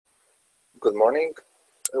Good morning.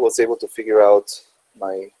 I was able to figure out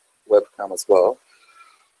my webcam as well.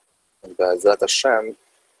 And Zat Hashem,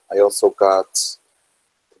 I also got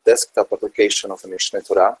the desktop application of the Mishneh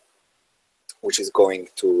Torah, which is going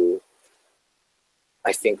to,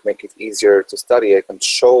 I think, make it easier to study. I can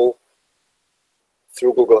show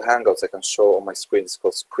through Google Hangouts, I can show on my screen, it's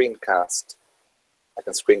called Screencast. I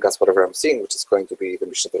can screencast whatever I'm seeing, which is going to be the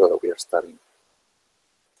Mishneh Torah that we are studying.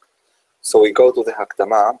 So we go to the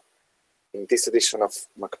Hakdama. In this edition of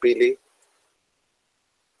Makpili,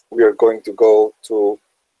 we are going to go to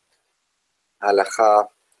Halacha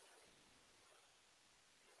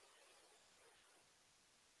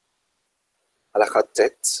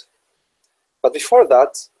Tet. But before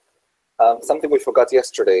that, something we forgot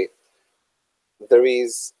yesterday, there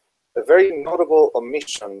is a very notable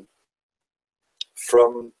omission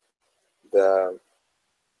from the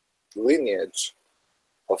lineage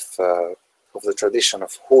of the tradition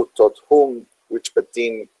of who taught whom, which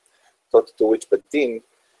Bedin taught to which Bedin,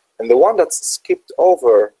 and the one that's skipped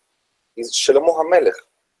over is Shlomo HaMelech.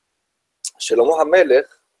 Shlomo HaMelech,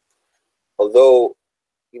 although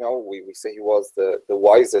we say he was the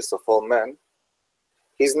wisest of all men,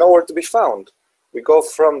 he's nowhere to be found. We go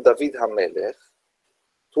from David HaMelech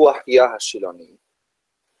to Ahiyah HaShiloni.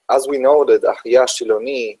 As we know that Ahiyah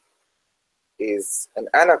HaShiloni is an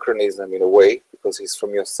anachronism in a way, because he's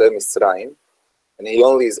from Yosef Mitzrayim, and he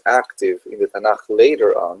only is active in the Tanakh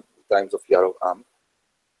later on, the times of Yarovam.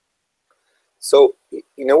 So,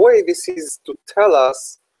 in a way, this is to tell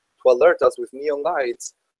us, to alert us with neon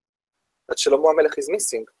lights, that Shlomo HaMelech is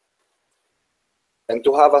missing, and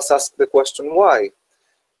to have us ask the question, why?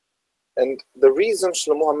 And the reason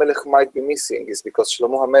Shlomo HaMelech might be missing is because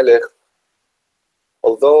Shlomo HaMelech,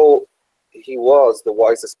 although he was the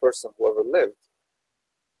wisest person who ever lived,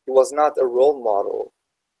 he was not a role model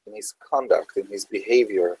in his conduct, in his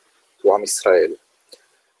behavior to Am Yisrael.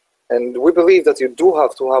 And we believe that you do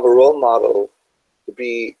have to have a role model to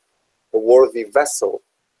be a worthy vessel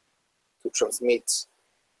to transmit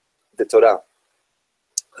the Torah.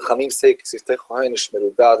 Chachamim say, the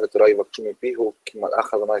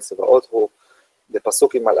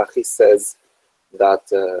Pasuk in Malachi says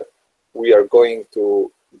that we are going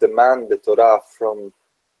to demand the Torah from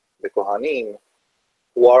the Kohanim,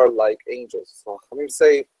 who are like angels. So Chachamim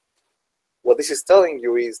say, what this is telling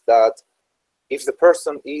you is that if the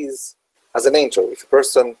person is as an angel, if the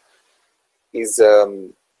person is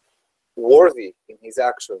worthy in his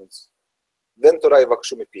actions, then Torah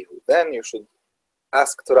yivakshu mipihu. Then you should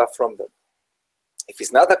ask Torah from them. If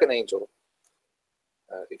he's not like an angel,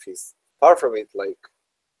 if he's far from it like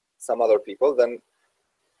some other people, then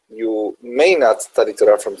you may not study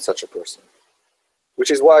Torah from such a person. Which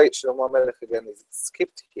is why Shlomo HaMelech again is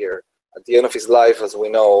skipped here. At the end of his life, as we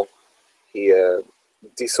know, he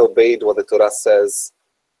disobeyed what the Torah says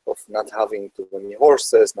of not having too many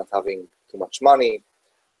horses, not having too much money,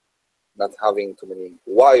 not having too many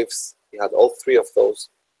wives. He had all three of those.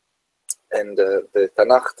 And the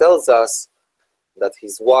Tanakh tells us that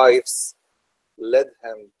his wives led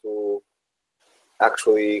him to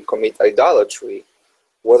actually commit idolatry.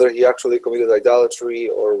 Whether he actually committed idolatry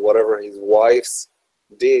or whatever his wives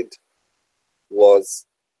did was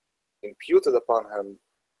imputed upon him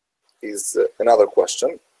is another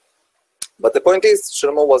question. But the point is,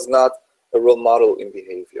 Shlomo was not a role model in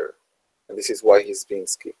behavior. And this is why he's being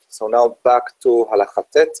skipped. So now back to Halacha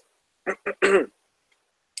Tet.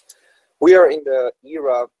 We are in the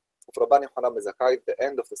era of Rabban Yochanan ben Zakkai, the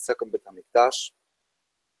end of the second Bet HaMikdash.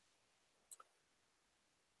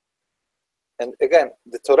 And again,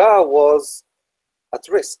 the Torah was at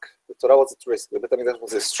risk. The Torah was at risk. The Bet HaMikdash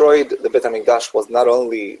was destroyed. The Bet HaMikdash was not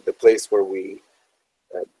only the place where we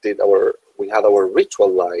had our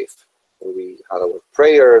ritual life, where we had our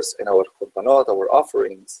prayers and our korbanot, our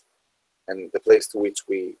offerings, and the place to which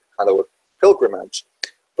we had our pilgrimage,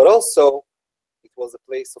 but also it was a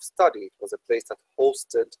place of study. It was a place that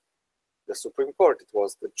hosted the Supreme Court. It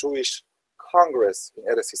was the Jewish Congress in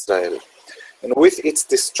Eretz Israel. And with its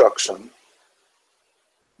destruction,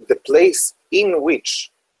 the place in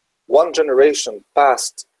which one generation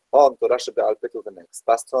passed on Torah Shebe'al Peh to the next,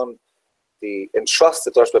 passed on the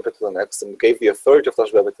entrusted Torah Shebe'al Peh to the next, and gave the authority of Torah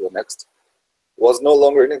Shebe'al Peh to the next, was no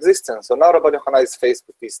longer in existence. So now Rabban Yochanan is faced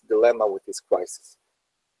with this dilemma, with this crisis.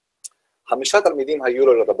 חמישה תלמידים היו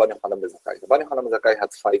לו לרבן יוחנן בן זכאי. רבן יוחנן בן זכאי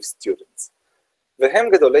had 5 students. והם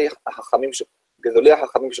גדולי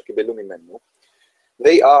החכמים שקיבלו ממנו.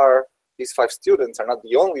 These 5 students are not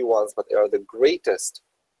the only ones, but they are the greatest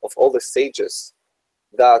of all the sages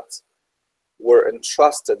that were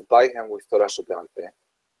entrusted by him with Torah Shebe'al Peh.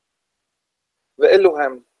 ואלו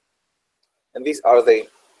הם, and these are they.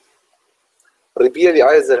 Rabbi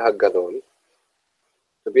Eliezer HaGadol,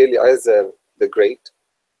 Rabbi Eliezer the Great,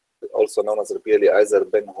 also known as Rabbi Eliezer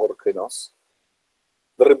ben Horkenos,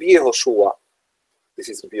 the Rabbi Yehoshua, this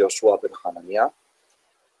is Rabbi Yehoshua ben Hananiah,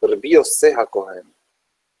 the Rabbi Yoseh HaKohen,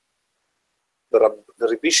 the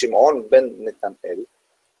Rabbi Shimon ben Netanel,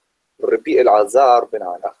 the Rabbi Elazar ben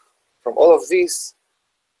Alach. From all of these,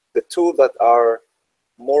 the two that are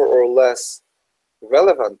more or less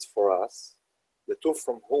relevant for us, the two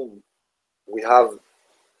from whom we have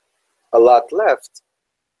a lot left,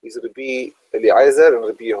 is Rabbi Eliezer and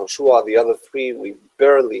Rabbi Yehoshua. The other three, we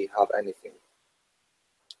barely have anything.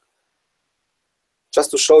 Just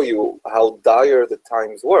to show you how dire the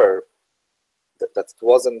times were, that it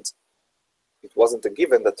wasn't a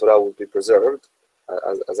given that Torah would be preserved.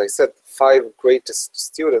 As I said, 5 greatest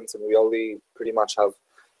students, and we only pretty much have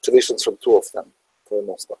traditions from 2 of them, for the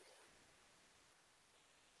most part.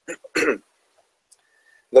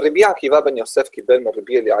 ורבי עקיבא בן יוסף קיבל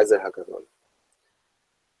מרבי אליעזר הגדול.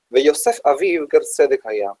 ויוסף אביו גר צדק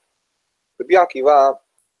היה. Rabbi Akiva,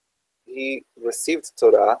 he received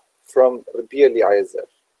Torah from Rabbi Eliezer.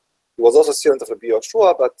 He was also a student of Rabbi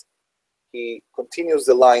Yehoshua, but he continues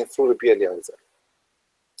the line through Rabbi Eliezer.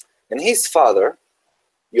 And his father,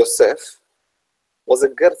 Yosef, was a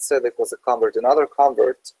ger tzedek, was a convert, another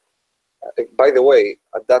convert. By the way,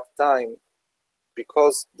 at that time,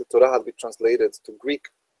 because the Torah had been translated to Greek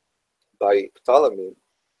by Ptolemy,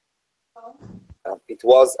 it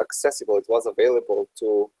was accessible, it was available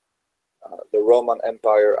to the Roman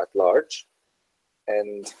Empire at large,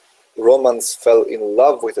 and Romans fell in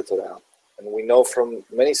love with the Torah. And we know from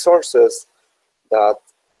many sources that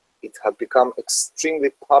it had become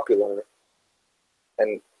extremely popular,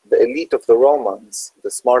 and the elite of the Romans,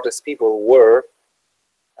 the smartest people, were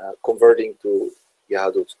converting to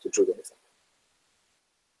Yahadut, to Judaism.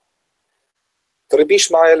 Rabbi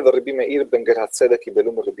Ishmael and Rabbi Meir ben Ger HaTzedek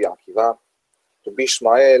קיבלו מרבי עקיבא. Rabbi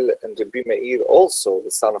Ishmael and Rabbi Meir, also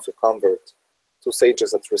the son of a convert, 2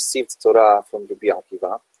 sages that received Torah from Rabbi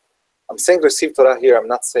Akiva. I'm saying received Torah here, I'm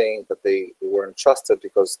not saying that they were entrusted,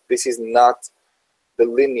 because this is not the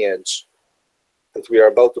lineage that we are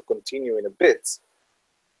about to continue in a bit,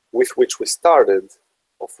 with which we started,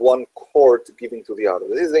 of one court giving to the other.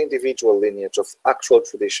 This is the individual lineage of actual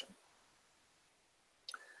tradition.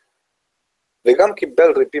 וגם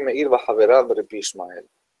קיבל רבי מאיר וחבריו רבי ישמעאל.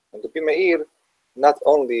 And Rabbi Meir not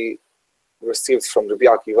only received from Rabbi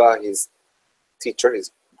Akiva, his teacher,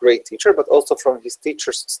 his great teacher, but also from his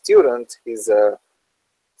teacher's student, his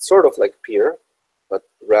sort of like peer, but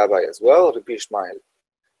rabbi as well, Rabbi Ishmael.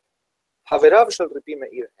 חבריו של רבי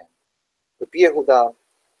מאיר הם רבי יהודה,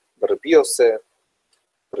 ורבי יוסף,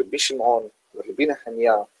 ורבי שמעון, ורבי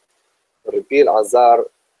נחמיה, ורבי אלעזר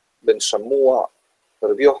בן שמוע,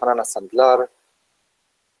 ורבי יוחנן הסנדלר,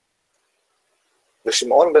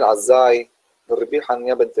 ושמעון בן עזאי, ורבי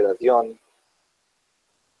חנניה ben Teradion.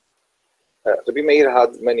 Rabbi Meir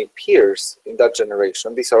had many peers in that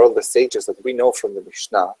generation. These are all the sages that we know from the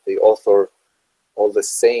Mishnah. They author all the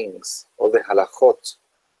sayings, all the halachot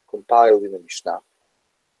compiled in the Mishnah.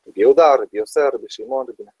 Rabbi Yehuda, Rabbi Yosef, Rabbi Shimon,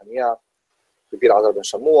 Rabbi Nehemiah, Rabbi Elazar ben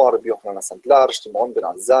Shamua, Rabbi Yochanan HaSandlar, Shimon ben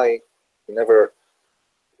Azai.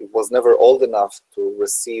 He was never old enough to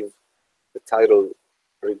receive the title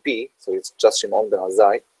Rabbi, so it's just Shimon ben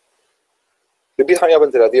Azai. Rabbi Hanania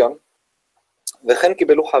ben Teradion. וכן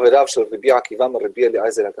קיבלו חבריו של רבי עקיבא מרבי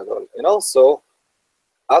אליעזר הגדול. And also,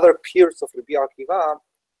 other peers of Rabbi Akiva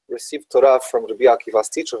received Torah from Rabbi Akiva's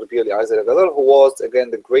teacher, Rabbi Eliezer HaGadol, who was, again,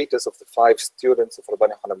 the greatest of the 5 students of Rabban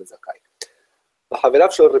Yochanan ben Zakkai.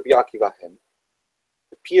 וחבריו של רבי עקיבא הם,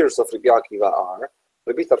 the peers of Rabbi Akiva are,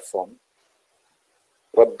 Rabbi Tarfon,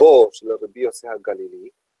 רבו של רבי יוסי הגלילי,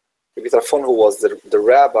 Rabbi Tarfon, who was the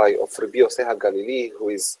rabbi of Rabbi Yosef HaGalili, who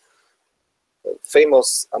is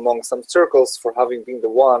famous among some circles for having been the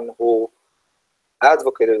one who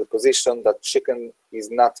advocated the position that chicken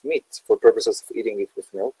is not meat for purposes of eating it with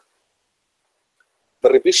milk.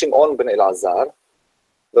 Rabbi Shimon ben Elazar,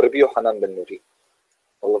 Rabbi Yochanan ben Nuri.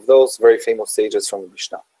 All of those very famous sages from the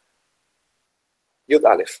Mishnah. Yud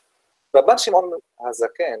Aleph. Rabban Shimon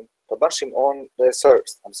HaZaken, Rabban Shimon,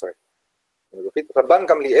 I'm sorry. Rabban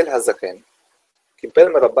Gamliel HaZaken, קיבל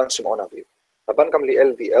מרבן שמעון אביו. Rabban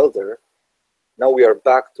Gamliel the elder. Now we are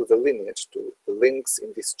back to the lineage, to the links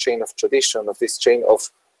in this chain of tradition, of this chain of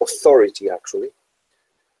authority, actually.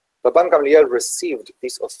 Rabban Gamliel received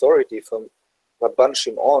this authority from Rabban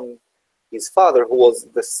Shimon, his father, who was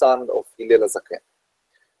the son of Hillel HaZaken.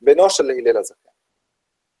 Beno shel Hillel HaZaken.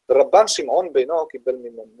 Rabban Shimon beno kibel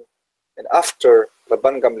mimenu. And after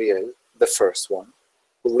Rabban Gamliel, the first one,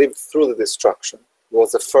 who lived through the destruction,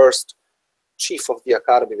 was the first chief of the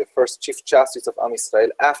academy, the first chief justice of Am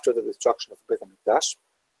Yisrael after the destruction of Beit HaMikdash,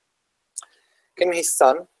 came his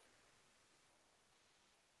son,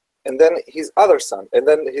 and then his other son, and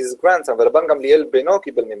then his grandson, Rabban Gamliel beno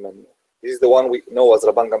kibel mimenu. This is the one we know as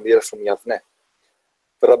Rabban Gamliel from Yavne.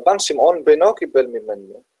 Rabban Shimon beno kibel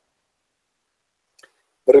mimenu.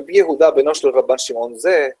 Rabbi Yehuda beno shel Rabban Shimon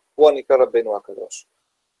ze hu הנקרא רבנו הקדוש.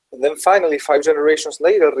 And then finally, 5 generations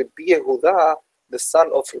later, Rabbi Yehuda, the son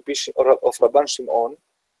of Rabban Shimon,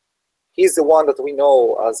 he's the one that we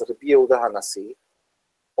know as Rabbi Yehuda HaNasi,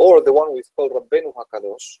 or the one who is called Rabbeinu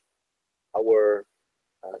HaKadosh, our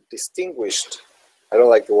distinguished, I don't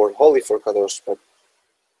like the word holy for Kadosh, but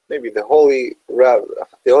maybe the holy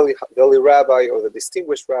rabbi or the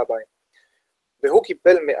distinguished rabbi. והוא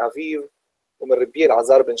קיבל מאביו ומרבי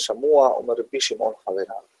אלעזר בן שמוע ומרבי שמעון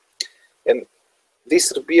חבריו. And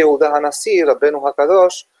this Rabbi Yehuda HaNasi, Rabbeinu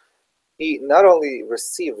HaKadosh, he not only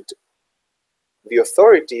received the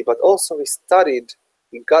authority, but also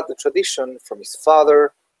he got the tradition from his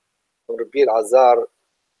father, from Rabbi Elazar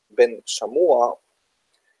ben Shamua,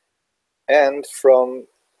 and from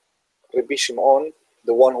Rabbi Shimon,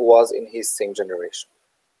 the one who was in his same generation.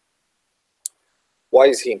 Why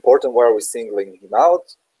is he important? Why are we singling him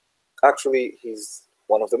out? Actually, he's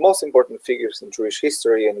one of the most important figures in Jewish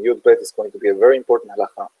history, and Yud Bet is going to be a very important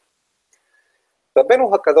halacha. Rabbeinu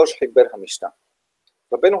HaKadosh Hiber HaMishnah.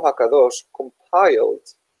 Rabbeinu HaKadosh compiled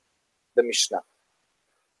the Mishnah.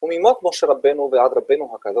 Umimot Moshe Rabbeinu ve'ad Rabbeinu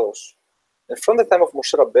HaKadosh. And from the time of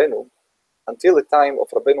Moshe Rabbeinu until the time of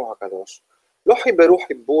Rabbeinu HaKadosh, לא חיברו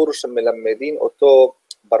חיבור שמלמדים אותו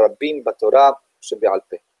ברבים בתורה שבעל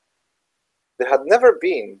פה. There had never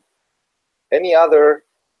been any other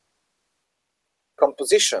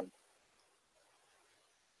composition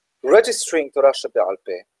registering Torah שבעל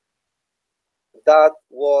פה that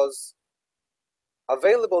was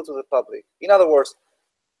available to the public. In other words,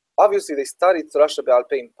 obviously they studied Torah שבעל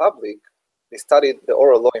פה in public, they studied the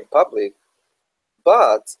oral law in public,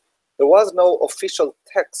 but there was no official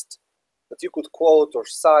text that you could quote or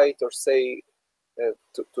cite or say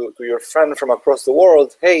to your friend from across the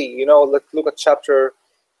world, hey, let's look at chapter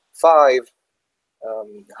 5,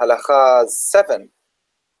 halacha 7.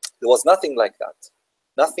 There was nothing like that.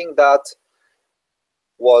 Nothing that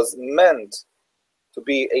was meant to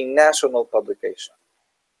be a national publication.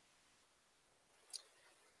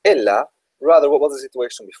 Ella, rather, what was the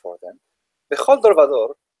situation before then? Bechol dor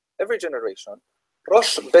vador, every generation,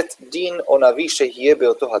 Rosh Bet Din o Navi shehiyeh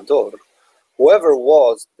beoto hador, whoever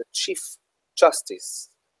was the chief justice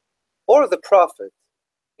or the prophet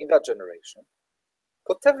in that generation,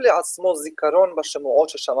 כותב לעצמו זיכרון בשמועות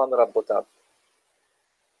ששמע מרבותיו.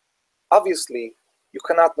 Obviously, you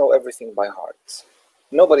cannot know everything by heart.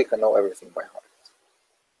 Nobody can know everything by heart.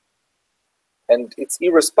 And it's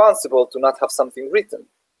irresponsible to not have something written.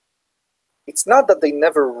 It's not that they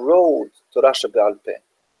never wrote Torah shebe'al peh.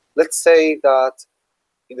 Let's say that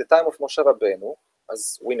in the time of Moshe Rabbeinu,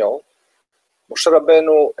 as we know, Moshe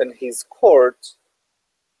Rabbeinu and his court,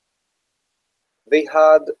 they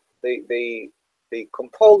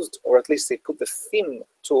composed, or at least they put the theme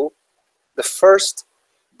to the first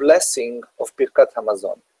blessing of Birkat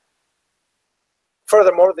Hamazon.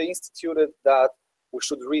 Furthermore, they instituted that we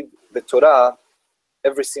should read the Torah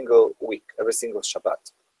every single week, every single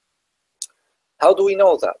Shabbat. How do we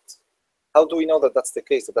know that? How do we know that that's the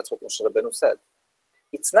case, that that's what Moshe Rabbeinu said?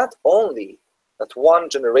 It's not only that one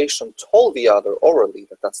generation told the other orally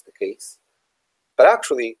that that's the case, but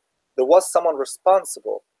actually there was someone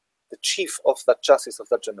responsible, the chief of that justice of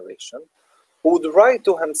that generation, who would write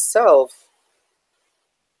to himself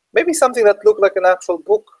maybe something that looked like an actual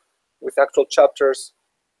book with actual chapters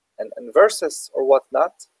and verses or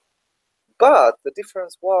whatnot. But the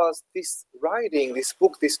difference was this writing, this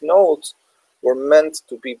book, these notes were meant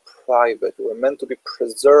to be private, were meant to be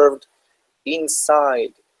preserved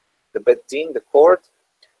inside the Bet Din, the court.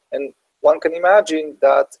 And one can imagine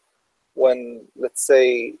that when, let's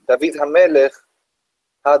say, David HaMelech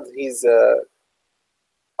had his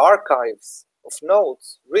archives of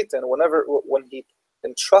notes written, when he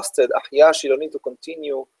entrusted Ahya Shiloni to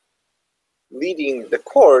continue leading the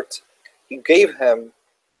court, he gave him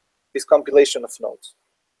this compilation of notes.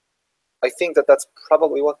 I think that that's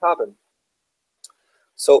probably what happened.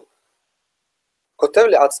 So, he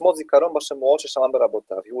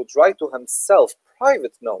would write to himself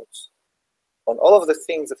private notes on all of the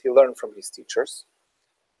things that he learned from his teachers.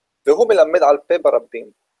 But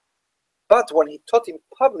when he taught in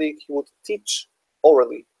public, he would teach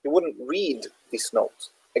orally. He wouldn't read these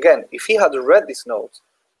notes. Again, if he had read these notes,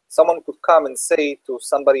 someone could come and say to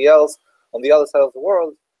somebody else on the other side of the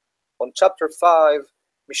world, on chapter 5,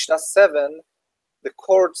 Mishnah 7, the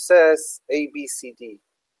court says A, B, C, D.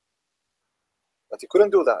 But you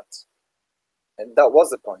couldn't do that. And that was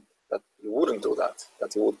the point, that you wouldn't do that.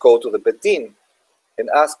 That you would go to the Beit Din and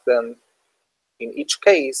ask them in each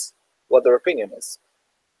case what their opinion is.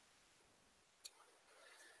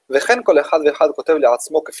 וכן כל אחד ואחד כותב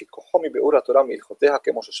לעצמו כפי כוחו מביאור התורה מהלכותיה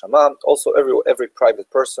כמו ששמע. Also every private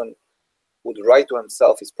person would write to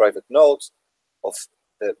himself his private notes of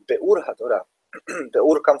the ביאור התורה.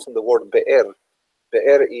 ביאור comes from the word be'er.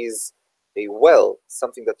 Be'er is a well,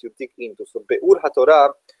 something that you dig into. So ביאור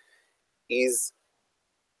התורה is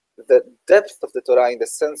the depth of the Torah in the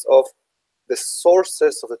sense of the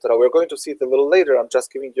sources of the Torah. We're going to see it a little later. I'm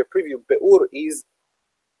just giving you a preview. Be'ur is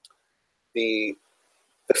the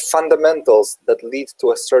fundamentals that lead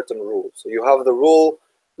to a certain rule. So you have the rule,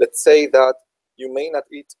 let's say that you may not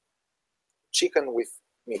eat chicken with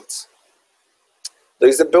meat. There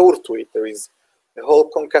is a be'ur to it. There is a whole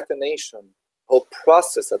concatenation, whole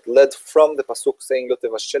process that led from the pasuk saying "Lo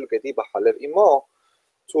tevashel gedi b'chalev imo"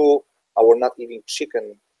 to our not eating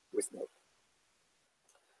chicken with milk.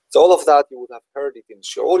 So all of that, you would have heard it in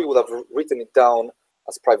shiur, you would have written it down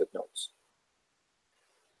as private notes.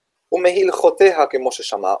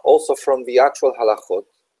 Also from the actual halachot,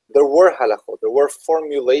 there were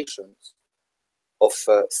formulations of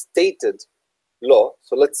stated law.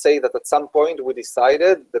 So let's say that at some point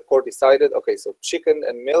the court decided, okay, so chicken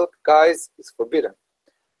and milk, guys, is forbidden.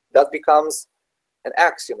 That becomes an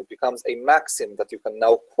axiom, it becomes a maxim that you can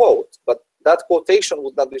now quote, but that quotation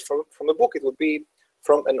would not be from a book, it would be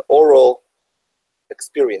from an oral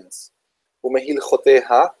experience.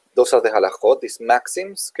 Those are the halachot, these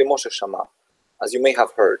maxims, kemo sheshama, as you may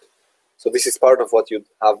have heard. So this is part of what you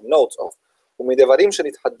have notes of.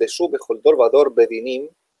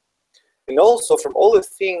 And also from all the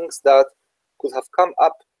things that could have come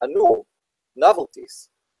up anew, novelties,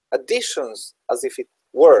 additions, as if it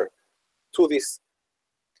were, to this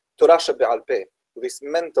Torah shebe'al peh, to this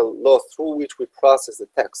mental law through which we process the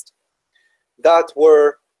text, that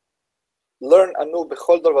were learned anew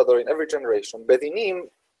bechol dor vador, in every generation. Bedinim,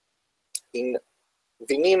 in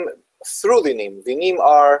dinim, through dinim. Dinim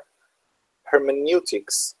are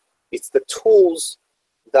hermeneutics. It's the tools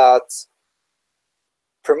that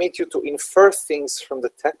permit you to infer things from the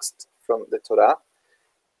text, from the Torah,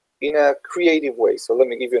 in a creative way. So let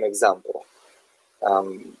me give you an example.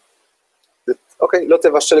 Okay, lo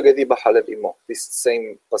tevashel gedi b'chalev imo, this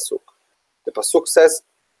same pasuk. The pasuk says,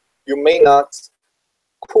 you may not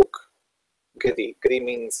cook gedi. Gedi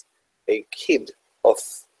means a kid of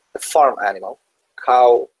a farm animal,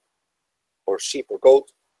 cow or sheep or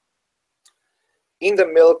goat, in the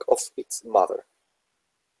milk of its mother.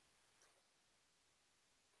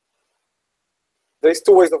 There's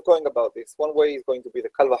two ways of going about this. One way is going to be the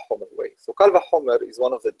Kal Vachomer way. So Kal Vachomer is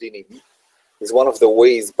one of the dinim, is one of the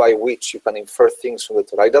ways by which you can infer things from the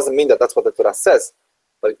Torah. It doesn't mean that that's what the Torah says,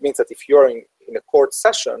 but it means that if you're in a court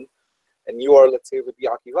session and you are, let's say, Rabbi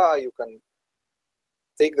Akiva, you can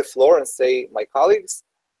take the floor and say, my colleagues,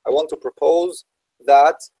 I want to propose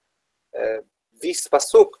that this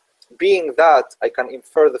pasuk, being that I can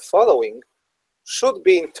infer the following, should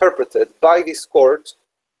be interpreted by this court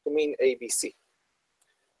to mean ABC.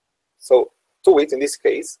 So, to it, in this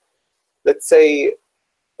case, let's say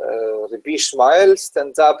Rabbi Ishmael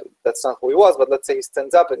stands up, that's not who he was, but let's say he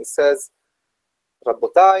stands up and he says,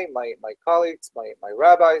 Rabbotai, my colleagues, my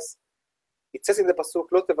rabbis, it says in the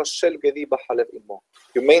pasuk, Lo tevashel gedi b'chalev imo.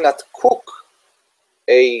 You may not cook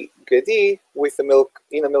a gedi with the milk,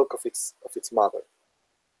 in the milk of its mother.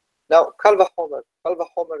 Now, Kal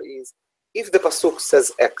Vachomer is, if the pasuk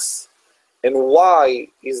says X, and Y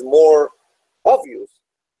is more obvious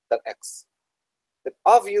than X, then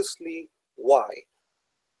obviously Y.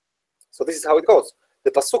 So this is how it goes.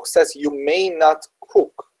 The pasuk says you may not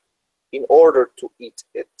cook in order to eat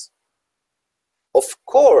it. Of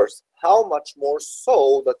course, how much more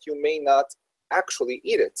so that you may not actually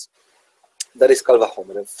eat it? That is Kal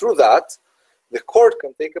Vachomer. And through that, the court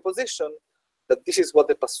can take a position that this is what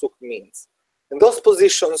the pasuk means. And those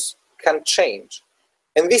positions can change.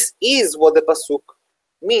 And this is what the pasuk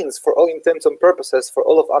means for all intents and purposes for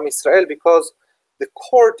all of Am Yisrael, because the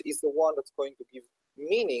court is the one that's going to give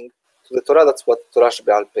meaning to the Torah. That's what Torah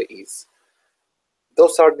shebe'al peh is.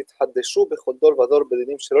 Those are nithaddeshu bechol dor vador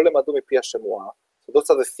bedinim shelo lemadu mipi hashemua. So those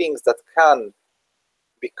are the things that can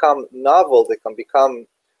become novel, they can become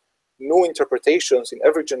new interpretations in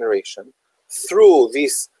every generation through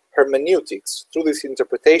these hermeneutics, through these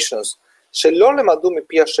interpretations shelo lemadu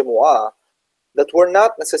mipi hashemua, that were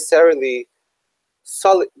not necessarily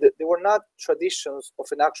solid, they were not traditions of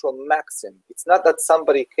an actual maxim. It's not that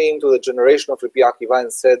somebody came to the generation of Rabbi Akiva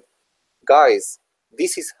and said, guys,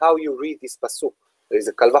 this is how you read this pasuk. There is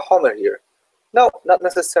a Kal Vachomer here. No, not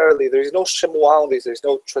necessarily. There is no Shemua on this. There is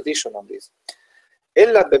no tradition on this.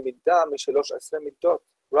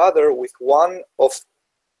 Rather, with one of,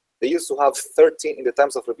 they used to have 13, in the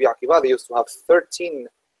times of Rabbi Akiva, they used to have 13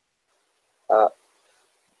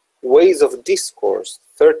 ways of discourse.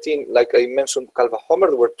 13, like I mentioned, Kal Vachomer,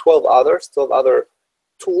 there were 12 other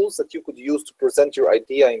tools that you could use to present your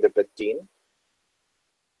idea in the Bet Din.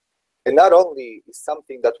 And not only is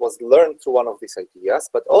something that was learned through one of these ideas,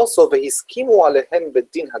 but also והסכימו עליהם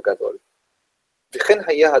בדין הגדול. וכן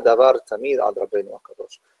היה הדבר תמיד עד רבנו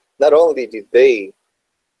הקדוש. Not only did they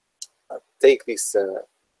take this,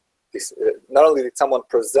 not only did someone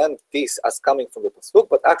present this as coming from the pasuk,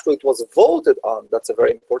 but actually it was voted on. That's a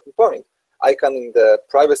very important point. I can, in the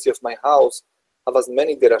privacy of my house, have as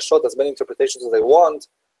many derashot, as many interpretations as I want.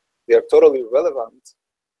 They are totally relevant,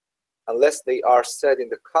 unless they are said in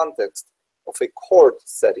the context of a court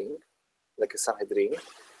setting, like a Sanhedrin,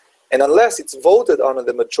 and unless it's voted on and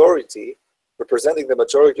the majority, representing the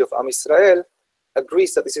majority of Am Yisrael,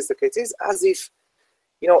 agrees that this is the case. It is as if,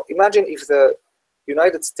 imagine if the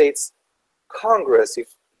United States Congress,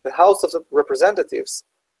 if the House of Representatives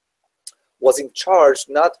was in charge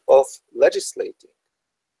not of legislating,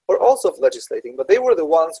 or also of legislating, but they were the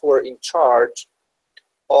ones who were in charge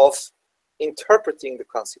of interpreting the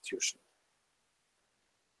Constitution.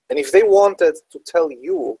 And if they wanted to tell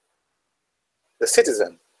you, the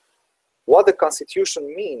citizen, what the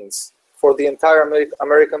Constitution means for the entire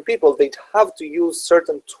American people, they'd have to use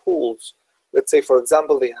certain tools. Let's say, for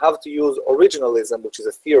example, they have to use originalism, which is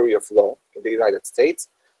a theory of law in the United States,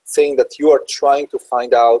 saying that you are trying to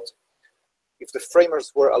find out if the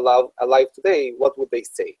framers were alive today, what would they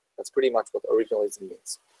say? That's pretty much what originalism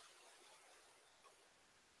means.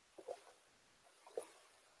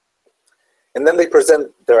 And then they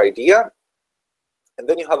present their idea, and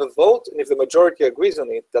then you have a vote, and if the majority agrees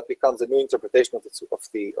on it, that becomes a new interpretation of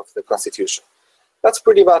the Constitution. That's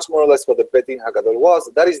pretty much more or less what the Bet Din Hagadol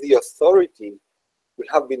was. That is the authority we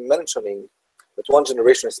have been mentioning, that one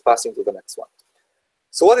generation is passing to the next one.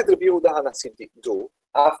 So what did Rabbi Yehuda HaNasi do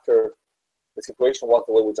after the situation was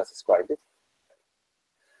the way we just described it?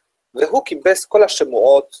 והוא קיבס כל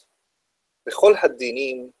השמועות וכל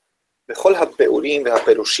הדינים וכל הביאורים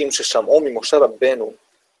והפירושים ששמעו ממשה רבנו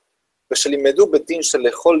ושלימדו בדין של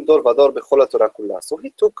לכל דור ודור בכל התורה כולה. So he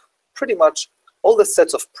took pretty much all the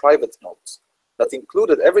sets of private notes that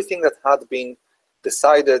included everything that had been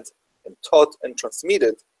decided and taught and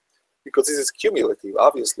transmitted, because this is cumulative,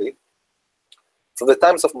 obviously, from the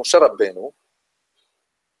times of Moshe Rabbeinu,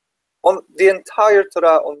 on the entire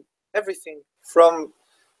Torah, on everything from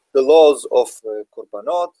the laws of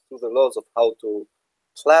Korbanot to the laws of how to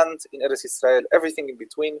plant in Eretz Israel, everything in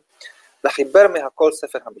between. From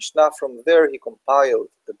there he compiled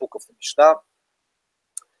the book of the Mishnah.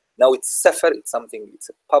 Now it's Sefer, it's a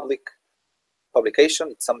public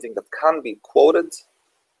publication, it's something that can be quoted.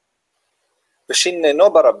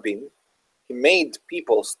 He made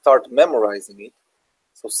people start memorizing it.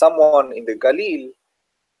 So someone in the Galil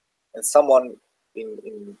and someone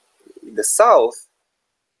in the south,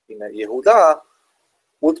 in Yehuda,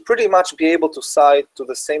 would pretty much be able to cite to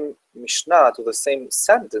the same Mishnah, to the same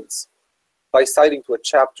sentence, by citing to a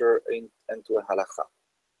chapter and to a halakha.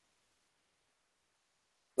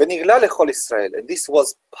 V'nigla lechol Israel, and this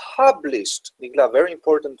was published, nigla, very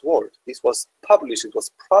important word, this was published, it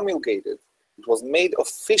was promulgated, it was made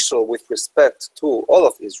official with respect to all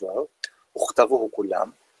of Israel, uchtavuhu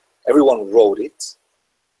kulam, everyone wrote it,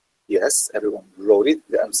 yes, everyone wrote it.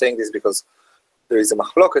 I'm saying this because there is a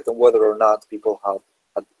machloket on whether or not people had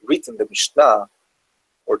written the Mishnah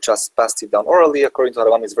or just passed it down orally. According to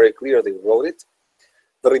Rambam, it's very clear they wrote it.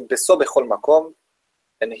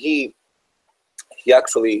 And he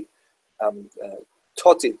actually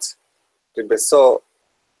taught it. Ribbeso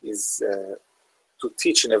is to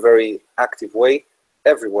teach in a very active way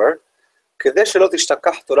everywhere. In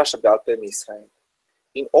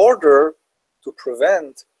order to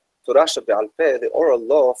prevent Torah shebe'al peh, the oral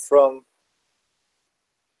law, from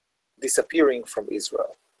disappearing from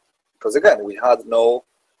Israel. Because again, we had no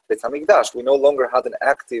Bet HaMikdash. We no longer had an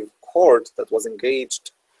active court that was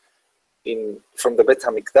engaged from the Bet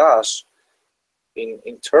HaMikdash in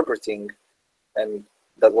interpreting, and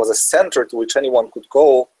that was a center to which anyone could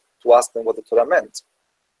go to ask them what the Torah meant.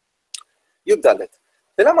 Yud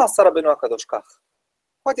ולמה עשה רבנו הקדוש כך?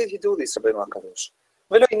 Why did he do this, רבנו הקדוש?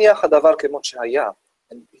 ולא הניח הדבר כמות שהיה,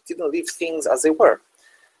 and he didn't leave things as they were.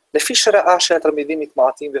 לפי שראה שהתלמידים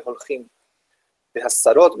מתמעטים והולכים,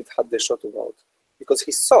 והשרות מתחדשות ובאות. Because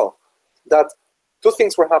he saw that two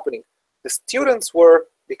things were happening. The students were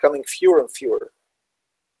becoming fewer and fewer.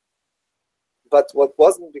 But what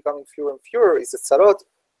wasn't becoming fewer and fewer is the tzarot,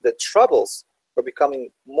 the troubles were becoming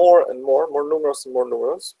more and more numerous and more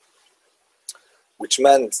numerous, which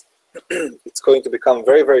meant it's going to become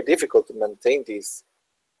very, very difficult to maintain this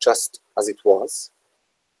just as it was.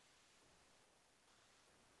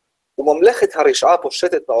 וממלכת הרשעה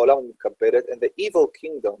פושטת בעולם ומתכבדת, and the evil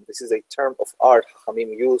kingdom, this is a term of art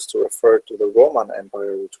Chachamim used to refer to the Roman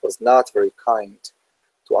Empire, which was not very kind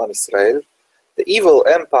to Am Yisrael. The evil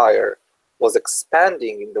empire was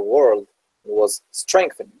expanding in the world, was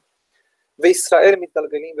strengthening. וישראל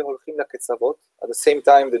מתגלגלים והולכים לקצוות. At the same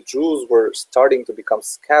time, the Jews were starting to become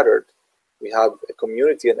scattered. We had a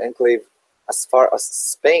community, an enclave as far as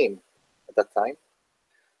Spain at that time.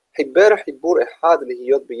 חיבר חיבור אחד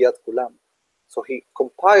להיות ביד כולם. So he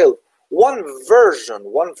compiled one version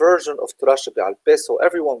of Torah שבעל פה, so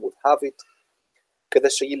everyone would have it. כדי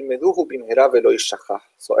שילמדוהו במהרה ולא יישכח.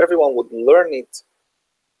 So everyone would learn it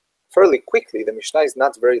fairly quickly. The Mishnah is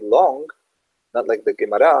not very long, not like the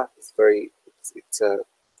Gemara. It's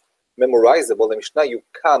memorizable. The Mishnah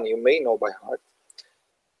you may know by heart.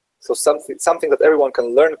 So something that everyone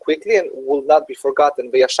can learn quickly and will not be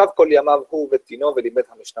forgotten. Then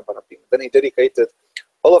he dedicated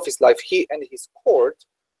all of his life, he and his court,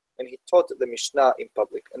 and he taught the Mishnah in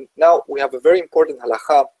public. And now we have a very important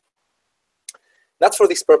halacha, not for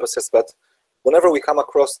these purposes, but whenever we come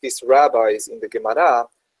across these rabbis in the Gemara,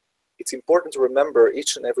 it's important to remember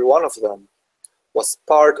each and every one of them was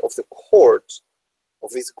part of the court of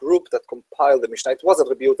this group that compiled the Mishnah. It wasn't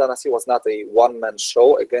Rabbi Yehuda Hanassi, was not a one-man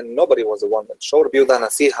show. Again, nobody was a one-man show. Rabbi Yehuda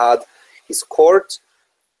Hanassi had his court,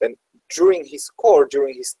 and during his court,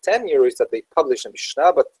 during his tenure, is that they published a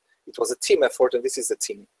Mishnah, but it was a team effort, and this is the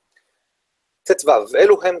team. These are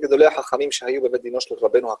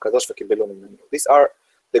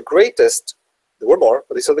the greatest, there were more,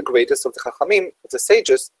 but these are the greatest of the Chachamim, of the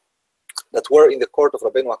sages that were in the court of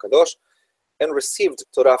Rabbeinu HaKadosh and received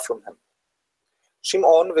Torah from him.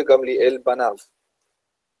 Shimon veGamliel banav,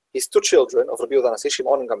 his two children of Rabbi Yehuda Hanassi,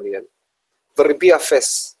 Shimon and Gamliel, v'Rabbi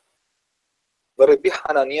Afes, v'Rabbi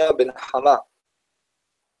Hananiah ben Hama,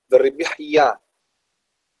 v'Rabbi Hiya.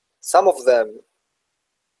 Some of them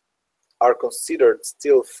are considered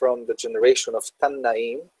still from the generation of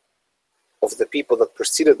Tannaim, of the people that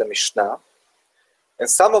preceded the Mishnah, and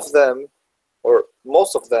some of them, or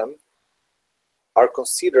most of them, are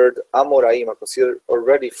considered Amoraim, are considered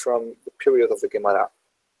already from the period of the Gemara.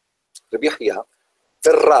 Rabbi Hiya,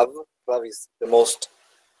 the Rav is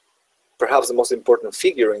perhaps the most important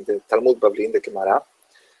figure in the Talmud Bavli, in the Gemara.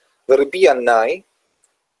 The Rabbi Yanai,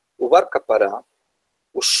 Ubar Kapara,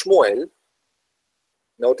 Ushmuel.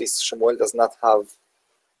 Notice Shmuel does not have,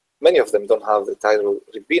 many of them don't have the title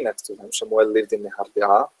Rabbi next to them. Shmuel lived in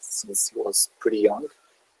Nehardea since he was pretty young.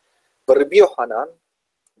 But Rabbi Yohanan,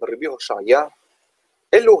 Rabbi Hoshaya,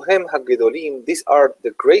 Eluhem HaGedolim, these are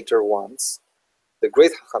the greater ones, the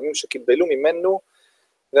great Chachamim שקיבלו ממנו,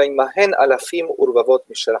 ועמהן אלפים ורבבות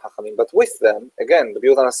משל החכמים. But with them, again, Rabbi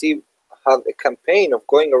Yehuda Hanassi had a campaign of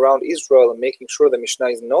going around Israel and making sure the Mishnah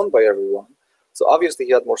is known by everyone. So obviously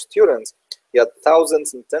he had more students. He had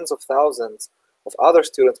thousands and tens of thousands of other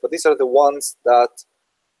students, but these are the ones that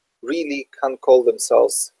really can call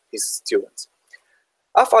themselves his students.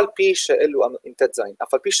 אף על פי שאלו,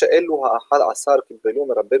 אף על פי שאלו ה11 קיבלו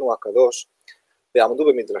מרבנו הקדוש ועמדו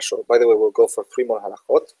במדרשו. By the way, we'll go for 3 more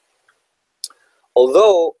halachot.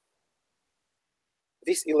 Although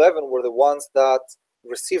these 11 were the ones that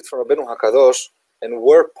received from Rabbeinu HaKadosh and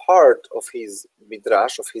were part of his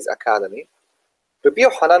midrash, of his academy, Rabbi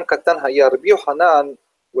Yohanan Katan Haya, Rabbi Yohanan,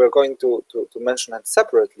 we're going to mention him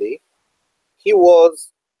separately, he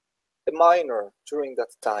was a minor during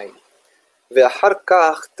that time. ואחר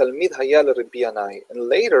כך תלמיד היה לרבי ינאי. And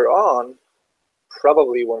later on,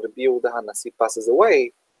 probably when Rabbi Yehuda Hanassi passes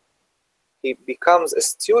away, he becomes a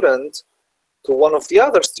student to one of the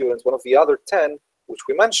other students, one of the other 10, which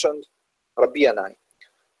we mentioned, Rabbi Yanai.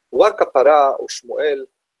 וכפרה ושמואל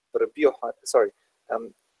ורבי יוחנן,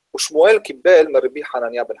 ושמואל קיבל מרבי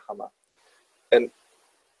חנניה בן חמה. And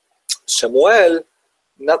Shemuel,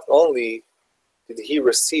 not only did he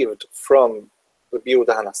received from Rabbi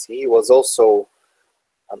Yehuda Hanassi, he was also,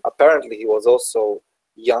 apparently he was also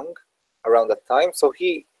young around that time, so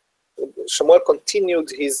Shemuel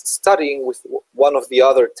continued his studying with one of the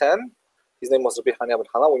other 10. His name was Rabbi Hananiah ben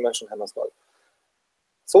Hana, we mentioned him as well.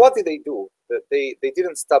 So what did they do? They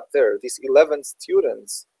didn't stop there. These 11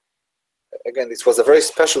 students, again, this was a very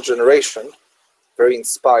special generation, very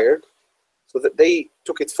inspired, so that they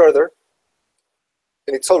took it further,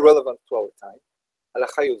 and it's all relevant to our time.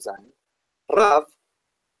 Halacha Yud Zayin. Rav,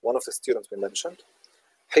 one of the students we mentioned,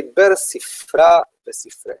 חיבר ספרה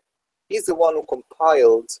וספרי. he's the one who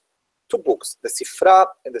compiled two books, the Sifra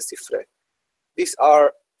and the Sifrei. These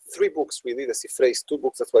are three books really. The Sifrei is two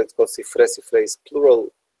books, that's why it's called Sifrei. Sifrei is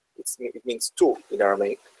plural, it means two in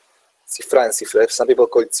Aramaic. Sifra and Sifrei. Some people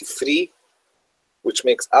call it Sifri, which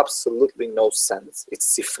makes absolutely no sense. It's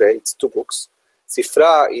Sifrei, it's two books.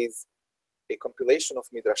 Sifra is a compilation of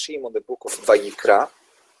Midrashim on the book of Vayikra.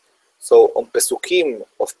 So on Pesukim,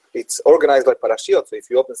 it's organized by Parashiot. So if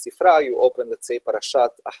you open Sifra, you open, let's say, Parashat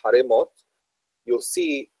Aharemot, you'll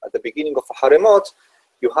see at the beginning of Aharemot,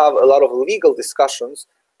 you have a lot of legal discussions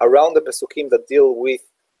around the Pesukim that deal with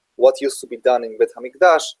what used to be done in Bet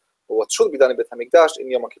HaMikdash, or what should be done in Bet HaMikdash in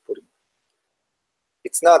Yom Kippurim.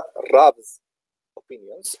 It's not Rav's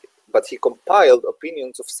opinions, but he compiled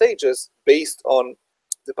opinions of sages based on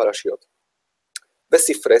the Parashiot. The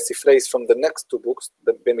Sifrei is from the next two books,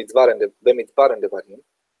 the Bemidbar and the Devarim.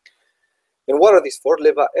 And what are these for?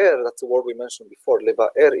 Levaer, that's the word we mentioned before,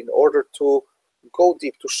 Levaer, in order to go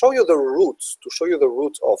deep, to show you the roots,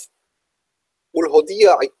 of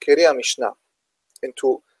Ulhodia Ikere Mishnah, and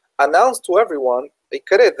to announce to everyone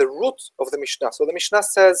Ikere, the root of the Mishnah. So the Mishnah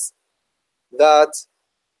says that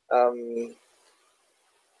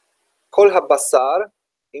Kol HaBasar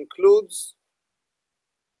includes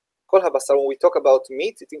Kol HaBasar, when we talk about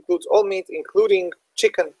meat, it includes all meat, including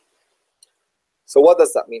chicken. So what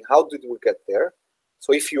does that mean? How did we get there?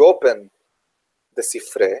 So if you open the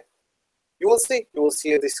Sifrei, you will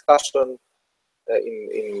see a discussion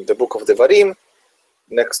in the book of Devarim.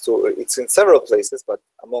 Next to, it's in several places, but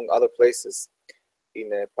among other places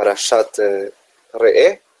in Parashat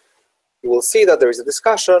Re'eh, you will see that there is a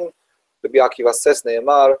discussion. Rabbi Akiva says,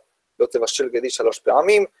 Ne'emar, Lo tevashel gedi shalosh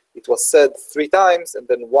pe'amim. It was said 3 times, and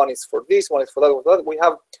then one is for this, one is for that. We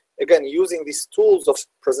have, again, using these tools of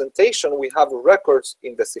presentation, we have records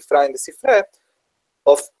in the Sifra and the Sifrei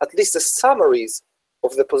of at least the summaries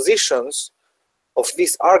of the positions of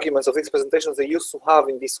these arguments, of these presentations they used to have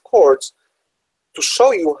in these courts, to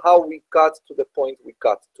show you how we got to the point we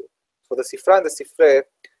got to. So the Sifra and the Sifrei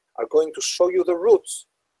are going to show you the roots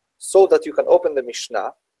so that you can open the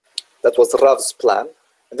Mishnah. That was Rav's plan.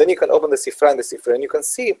 And then you can open the Sifra and the Sifrei, and you can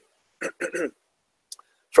see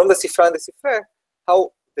from the Sifra and the Sifrei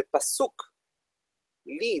how the Pasuk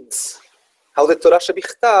leads, how the Torah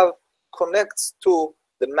Shebichtav connects to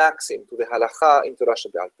the maxim, to the halacha in Torah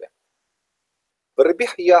Shebe'al Peh. Rabbi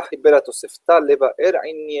Hiya חיבר התוספתא לבאר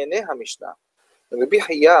ענייני המשנה. Rabbi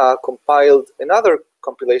Hiya compiled another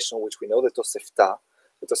compilation which we know, the Tosefta.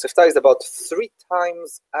 The Tosefta is about 3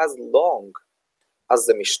 times as long as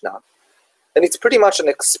the Mishnah. And it's pretty much an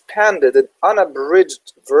expanded and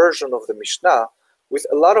unabridged version of the Mishnah with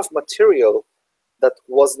a lot of material that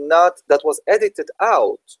was edited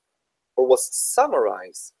out or was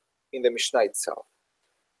summarized in the Mishnah itself.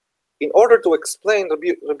 In order to explain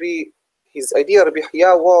his idea, Rabbi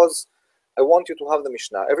Hiya was, I want you to have the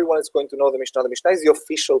Mishnah. Everyone is going to know the Mishnah. The Mishnah is the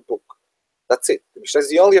official book. That's it. The Mishnah is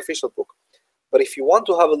the only official book. But if you want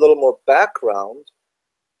to have a little more background,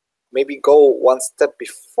 maybe go one step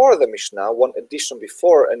before the Mishnah, one edition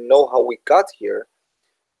before, and know how we got here,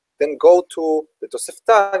 then go to the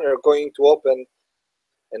Tosefta, and you're going to open,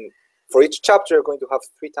 and for each chapter, you're going to have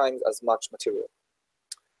 3 times as much material.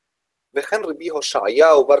 וכן רבי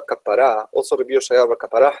הושעיה ובר כפרה, also רבי הושעיה ובר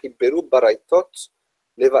כפרה, חיברו ברייתות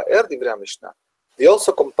לבאר דברי המשנה. They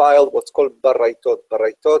also compiled what's called baraitot.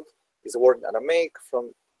 Baraitot is a word in Aramaic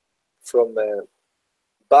from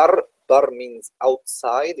bar. Bar means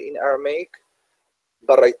outside in Aramaic.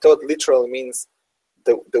 Baraitot literally means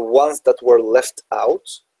the ones that were left out.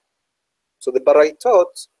 So the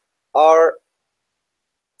baraitot are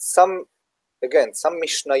some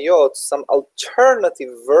Mishnayot, some alternative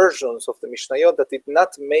versions of the Mishnayot that did not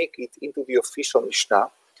make it into the official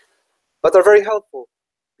Mishnah, but are very helpful.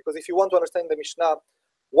 Because if you want to understand the Mishnah,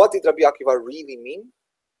 what did Rabbi Akiva really mean?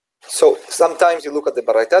 So sometimes you look at the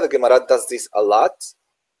Baraita, the Gemara does this a lot,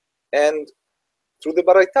 and through the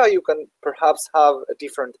Baraita you can perhaps have a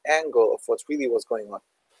different angle of what really was going on.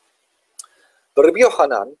 But Rabbi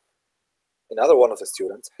Yochanan, another one of the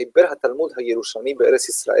students, חיבר התלמוד הירושלמי בארץ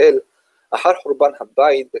ישראל אחר חורבן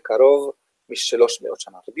הבית בקרוב מ300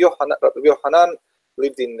 שנה. Rabbi Yochanan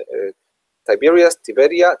lived in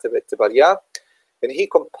Tiberia, and he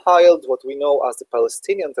compiled what we know as the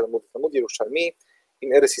Palestinian Talmud, Talmud Yerushalmi,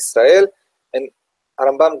 in Eretz Israel. And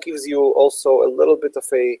Rambam gives you also a little bit of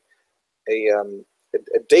a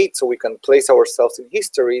date so we can place ourselves in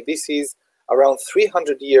history. This is around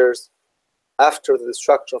 300 years after the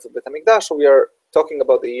destruction of the Beit HaMikdash. So we are talking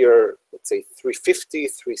about the year, let's say 350,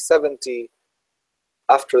 370,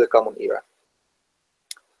 after the Common Era.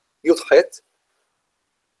 Yudchet,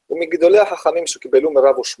 ומגדולי החכמים שקיבלו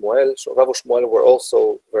מרב ושמואל, so Rav ושמואל were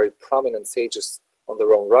also very prominent sages on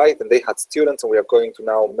their own right, and they had students, and we are going to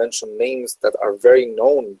now mention names that are very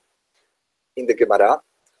known in the Gemara.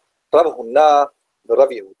 Rav Huna, Rav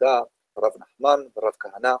Yehuda, Rav Nachman, Rav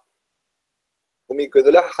Kahana.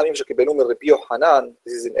 ומגדולי החכמים שקיבלו מרבי יוחנן,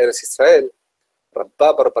 this is in ארץ ישראל,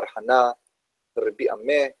 רבא בר חנה, ורבי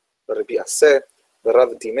עמה, ורבי עשה,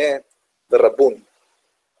 ורב דימה, ורבון.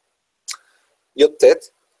 י"ט,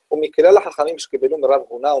 ומכלל החכמים שקיבלו מרב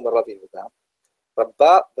הונא ומרב יהודה,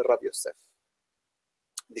 רבא ורב יוסף.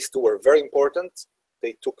 These two were very important.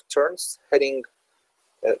 They took turns heading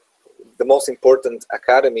the most important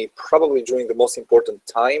academy, probably during the most important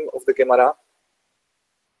time of the Gemara.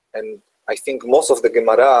 And I think most of the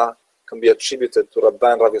Gemara can be attributed to Rabba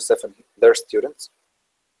and Rav Yosef and their students.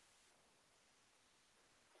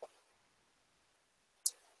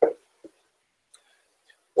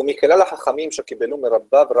 ומכלל החכמים שקיבלו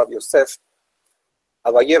מרבא ורב יוסף,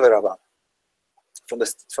 אביה ורבא.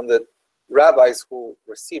 From the rabbis who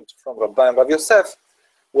received from Rabba and Rav Yosef,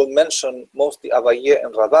 we'll mention mostly Abaye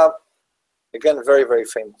and Rabba, again very, very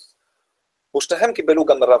famous. ושניהם קיבלו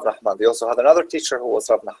גם מרב נחמן. They also had another teacher who was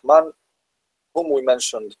Rav Nachman, whom we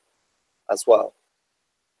mentioned as well.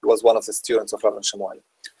 He was one of the students of Rav Shemuel.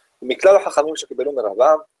 ומכלל החכמים שקיבלו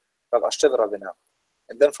מרבא, Rav Asher ורבנה.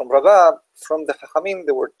 And then from Rabba, from the Chachamim,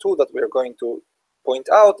 there were two that we are going to point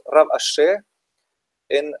out, Rav Asher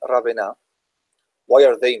and Rabena. Why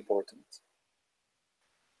are they important?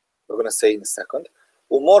 We're going to say in a second.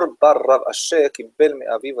 Umar bar Rav Asher kibbel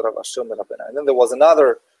me'aviv Rav Asher me'Rabena. And then there was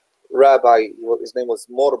another rabbi, his name was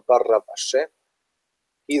Mor bar Rav Asher.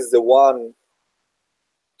 He's the one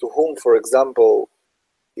to whom, for example,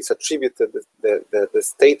 is attributed the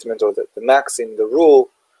statement or the maxim, the rule,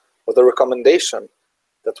 or the recommendation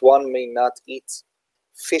that one may not eat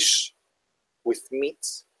fish with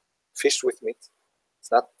meat. Fish with meat.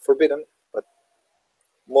 It's not forbidden, but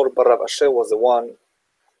Mor bar Rav Asher was the one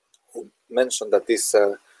who mentioned that this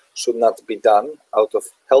should not be done out of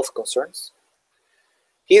health concerns.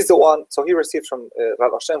 He's the one, so he received from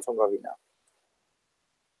Rav Asher and from Ravina.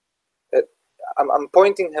 I'm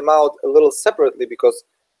pointing him out a little separately because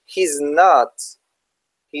he's not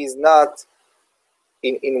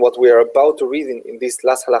in what we are about to read in this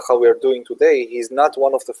last halakha we are doing today. He's not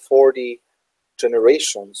one of the 40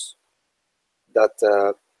 generations that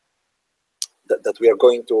we are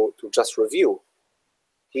going to just review.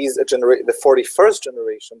 He's the 41st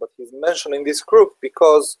generation, but he's mentioned in this group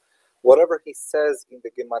because whatever he says in the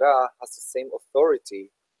Gemara has the same authority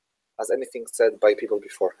as anything said by people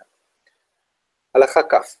before him. Halakha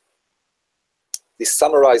Kaf. This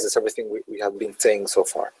summarizes everything we have been saying so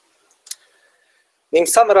far.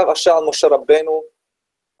 נמסר מרב אשר על משה רבנו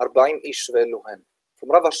 40 איש ואלוהן. From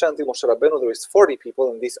Rav Asher until Moshe Rabbeinu there is 40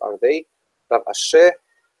 people, and these are they. Rav Asher,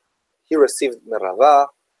 he received Merava,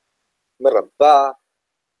 Merabba,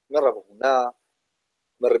 Merav Huna,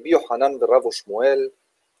 Merabbi Yochanan v'Rav Shmuel,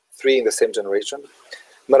 3 in the same generation.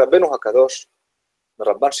 Merabbeinu HaKadosh,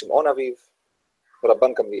 Merabban Shimon Aviv,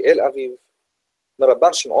 Merabban Gamliel Aviv,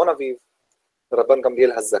 Merabban Shimon Aviv, Merabban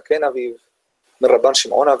Gamliel HaZaken Aviv, Merabban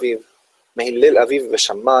Shimon Aviv, מהלל אביו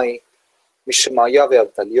ושמאי, משמעיה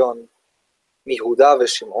ואבטליון, מיהודה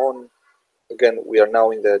ושמעון. Again, we are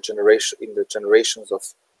now in the generations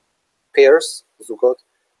of pairs, זוגות.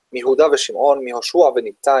 מיהודה ושמעון, מהושע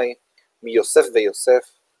וניתאי, מיוסף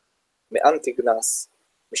ויוסף, מאנטיגנס,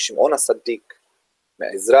 משמעון הצדיק,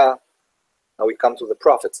 מעזרא. Now we come to the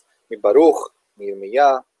prophets. מברוך,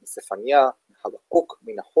 מירמיה, מספניה, מחבקוק,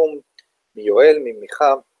 מנחום, מיואל,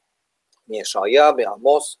 ממיכה, מישעיה,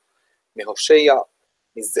 מעמוס, מהושע,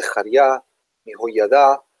 מזכריה, מהוידע,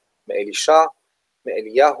 מאלישע,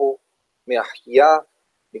 מאליהו, מאחיה,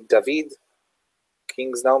 מדוד,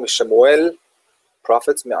 kings now, משמואל,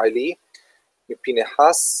 prophets, מעלי,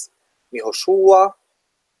 מפנחס, מהושע,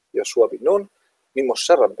 יהושע בן נון,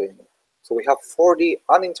 ממשה רבנו. So we have 40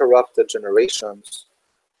 uninterrupted generations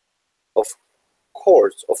of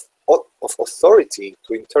courts, of authority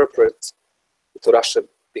to interpret the Torah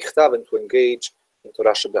שבכתב and to engage in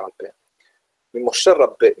Torah שבעל פה. ממשה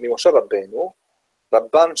רבנו,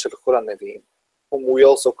 רבן של כל הנביאים, whom we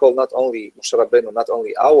also call not only Moshe Rabbeinu, not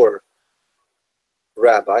only our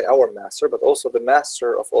rabbi, our master, but also the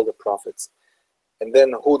master of all the prophets. And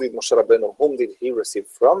then who did Moshe Rabbeinu, whom did he receive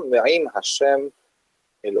from? Me'im Hashem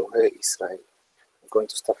Elohei Israel. I'm going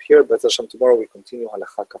to stop here, but Hashem tomorrow we continue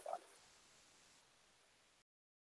halakha kaf.